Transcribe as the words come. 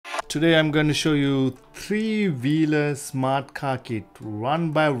Today I'm going to show you three-wheeler smart car kit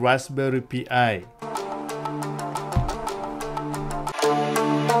run by Raspberry Pi.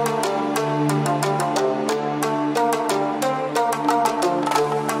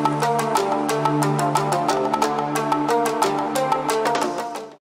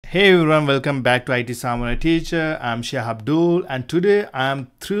 Hey everyone, welcome back to IT Samurai Teacher. I'm Shah Abdul and today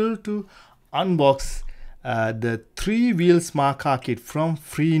I'm thrilled to unbox the three-wheel smart car kit from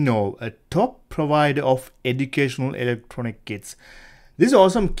Freenove, a top provider of educational electronic kits. This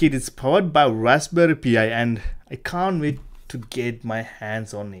awesome kit is powered by Raspberry Pi and I can't wait to get my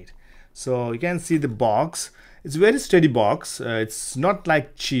hands on it. So you can see the box. It's a very steady box. It's not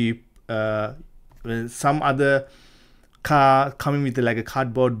like cheap. Some other car coming with like a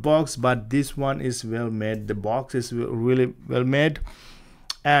cardboard box, but this one is well made. The box is really well made,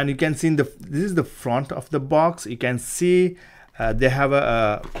 and you can see this is the front of the box. You can see they have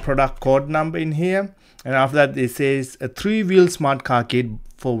a product code number in here, and after that it says a three-wheel smart car kit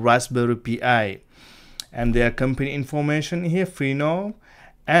for Raspberry Pi, and their company information here, Freenove,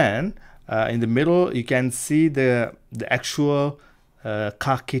 and in the middle you can see the actual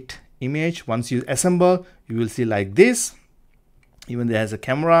car kit image. Once you assemble, you will see like this. Even there has a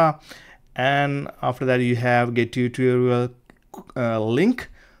camera, and after that you have get tutorial link,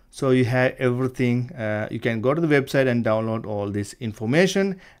 so you have everything. You can go to the website and download all this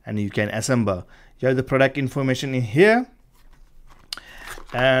information and you can assemble. You have the product information in here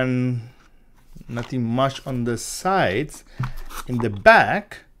and nothing much on the sides. In the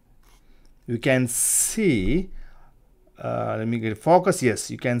back you can see let me get focus.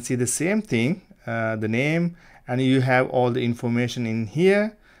 Yes, you can see the same thing, the name, and you have all the information in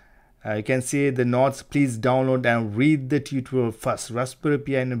here. You can see the notes. Please download and read the tutorial first. Raspberry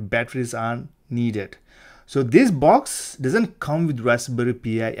Pi and batteries are needed. So this box doesn't come with Raspberry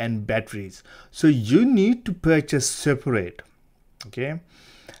Pi and batteries, so you need to purchase separate. Okay,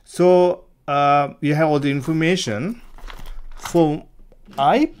 so you have all the information. So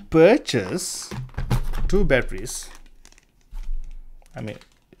I purchased two batteries. I mean,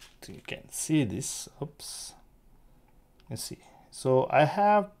 you can see this. Oops, let's see. So I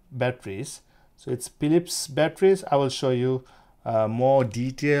have batteries. So it's Philips batteries. I will show you more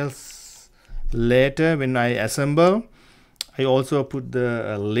details later when I assemble. I also put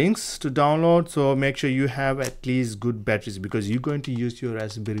the links to download, so make sure you have at least good batteries because you're going to use your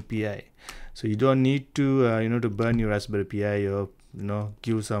Raspberry Pi. So you don't need to to burn your Raspberry Pi or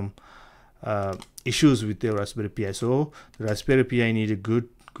give some issues with your Raspberry Pi. So the Raspberry Pi need a good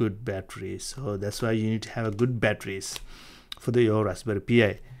battery, so that's why you need to have a good batteries for your Raspberry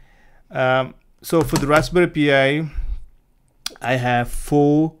Pi. So for the Raspberry Pi, I have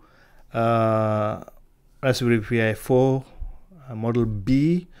four Raspberry Pi 4 model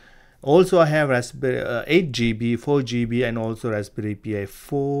B. Also I have Raspberry 8 GB, 4 GB, and also Raspberry Pi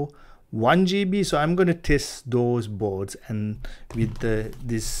 4 1 GB. So I'm going to test those boards and with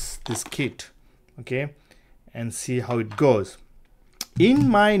this kit, okay, and see how it goes. In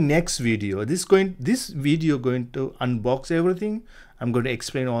my next video, this video going to unbox everything. I'm going to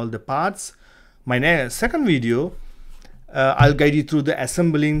explain all the parts. My second video, I'll guide you through the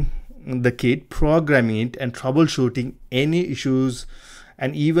assembling the kit, programming it, and troubleshooting any issues,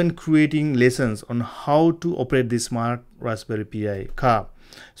 and even creating lessons on how to operate this smart Raspberry Pi car.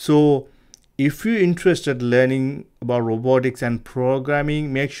 So if you're interested learning about robotics and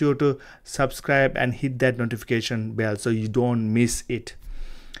programming, make sure to subscribe and hit that notification bell so you don't miss it.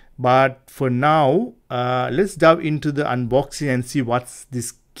 But for now, let's dive into the unboxing and see what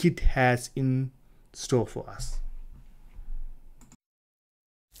this kit has in store for us.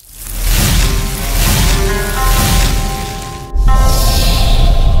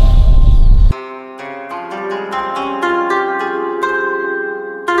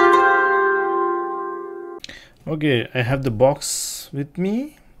 Okay, I have the box with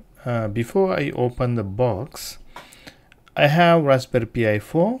me. Before I open the box, I have Raspberry Pi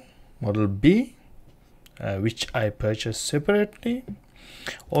 4 model B, which I purchased separately.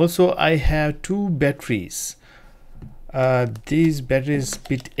 Also I have two batteries. These batteries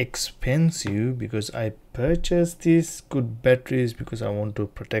bit expensive because I purchased these good batteries because I want to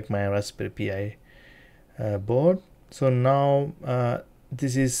protect my Raspberry Pi board. So now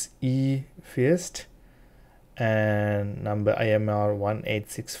this is E-Fist and number IMR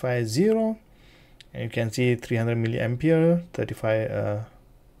 18650, and you can see 300 milliampere, 35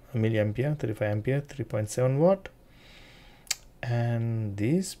 milliampere, 35 ampere, 3.7 watt, and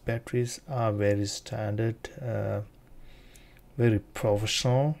these batteries are very standard, very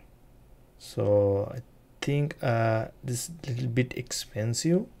professional. So I think this little bit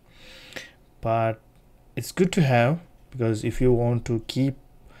expensive, but it's good to have, because if you want to keep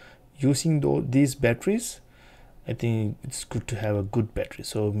using these batteries, I think it's good to have a good battery.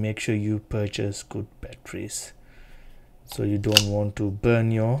 So make sure you purchase good batteries, so you don't want to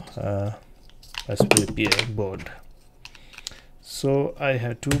burn your Raspberry Pi board. So I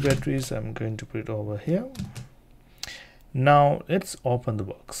have 2 batteries. I'm going to put it over here. Now let's open the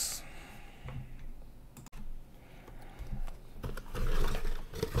box.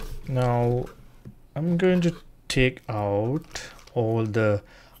 Now I'm going to take out all the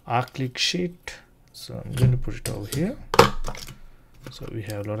acrylic sheet, so I'm going to put it over here. So we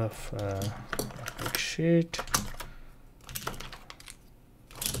have a lot of acrylic sheet.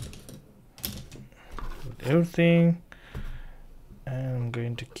 Put everything, and I'm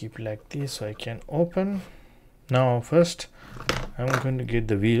going to keep like this so I can open. Now first I'm going to get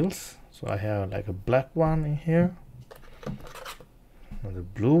the wheels. So I have like a black one in here, another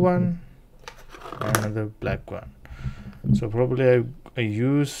blue one, and another black one. So probably I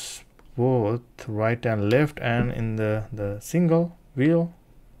use both right and left, and in the single wheel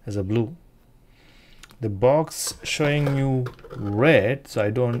as a blue. The box showing you red, so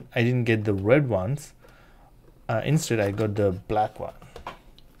I didn't get the red ones. Instead I got the black one.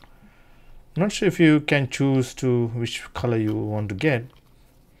 Not sure if you can choose to which color you want to get.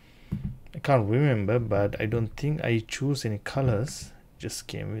 I can't remember, but I don't think I choose any colors, just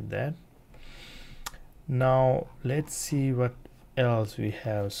came with that. Now let's see what else we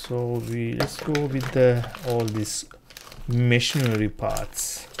have. So let's go with all these machinery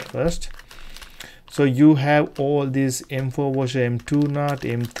parts first. So you have all these M4 washer, M2 nut,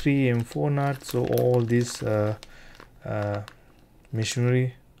 M3, M4 nut, so all these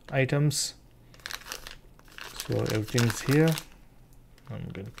machinery items. So everything's here. I'm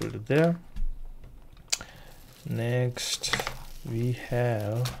going to put it there. Next we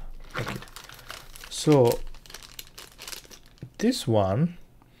have, okay, so this one,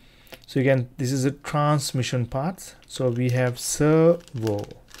 so again this is a transmission parts. So we have servo,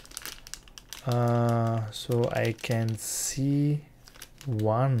 so I can see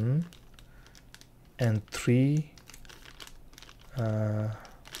 1 and 3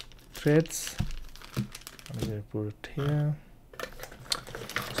 threads. I'm going to put it here.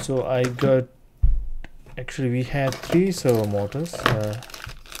 So I got, actually we had 3 servo motors.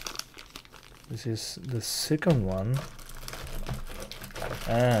 This is the second one,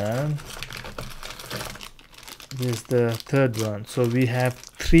 and this is the third one. So we have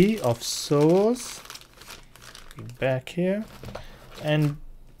 3 of servos back here, and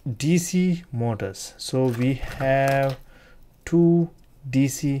DC motors. So we have 2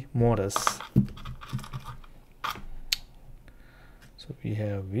 DC motors. So we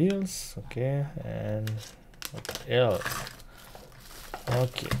have wheels, okay, and what else?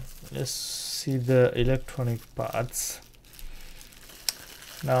 Okay, let's see the electronic parts.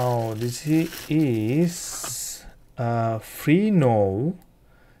 Now this is Freenove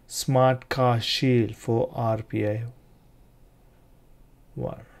smart car shield for RPI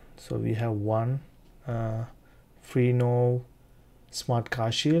 1. So we have one Freenove smart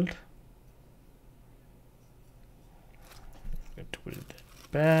car shield. I'm going to put it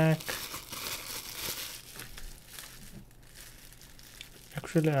back.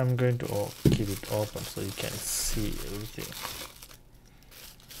 Actually I'm going to keep it open so you can see everything.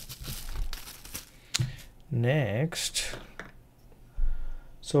 Next,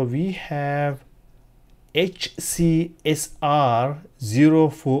 so we have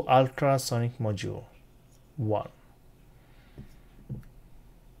HCSR04 ultrasonic module 1.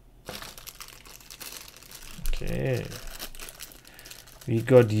 Okay, we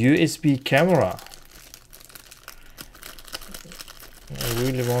got USB camera. I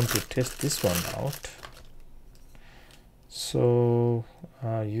really want to test this one out. So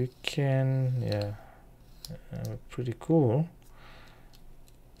you can, yeah, pretty cool.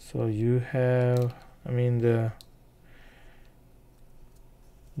 So you have, I mean, the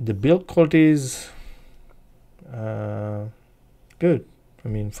build quality is good. I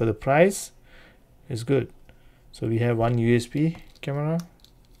mean, for the price is good. So we have one USB camera.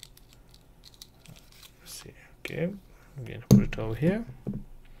 Let's see, okay, I'm going to put it over here.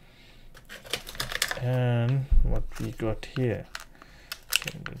 And what we got here, so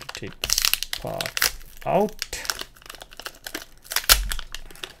I'm going to take this part out.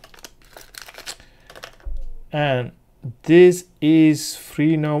 And this is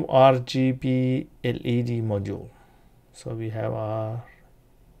Freenove RGB LED module. So we have our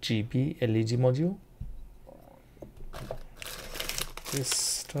RGB LED module. This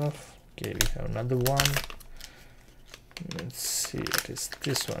stuff. Okay, we have another one. let's see what is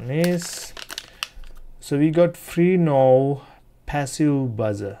this one is. So we got Freenove passive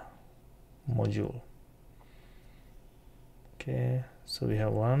buzzer module. Okay, so we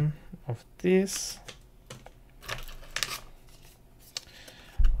have one of this.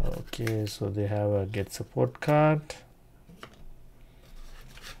 Okay, so they have a get support card.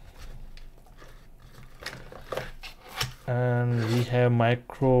 And we have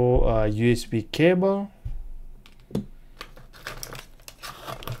micro USB cable.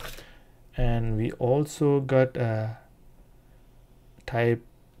 And we also got a type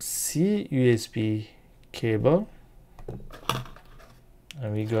C USB cable.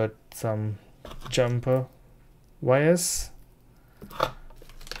 And we got some jumper wires.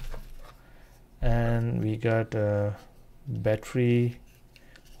 And we got a battery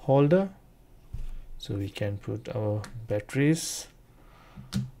holder, so we can put our batteries.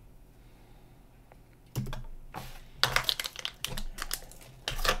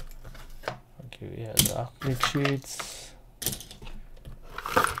 Okay, we have the acrylic sheets.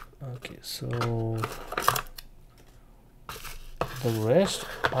 Okay, so the rest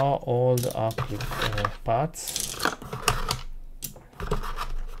are all the acrylic parts.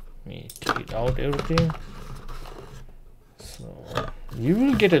 Me take out everything. So you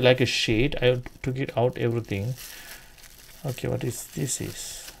will get like a shade. I took it out everything. Okay, what is this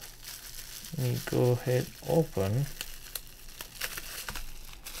is? Let me go ahead, open.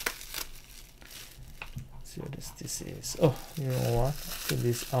 See what this is. Oh, you know what? So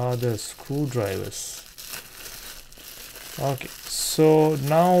these are the screwdrivers. Okay, so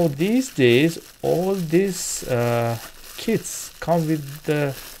now these days all these kits come with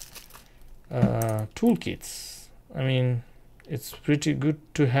the toolkits. I mean, it's pretty good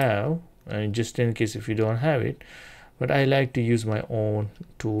to have, just in case if you don't have it, but I like to use my own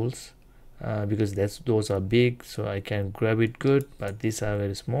tools because those are big, so I can grab it good, but these are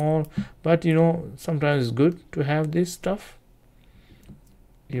very small. But you know, sometimes it's good to have this stuff.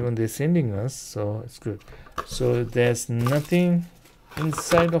 Even they're sending us, so it's good. So there's nothing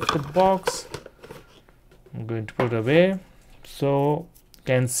inside of the box. I'm going to put it away. So you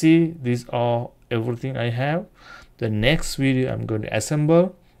can see these are everything I have. The next video I'm going to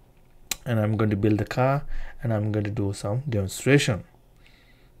assemble, and I'm going to build the car, and I'm going to do some demonstration.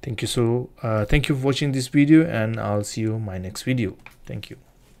 Thank you for watching this video, and I'll see you in my next video. Thank you.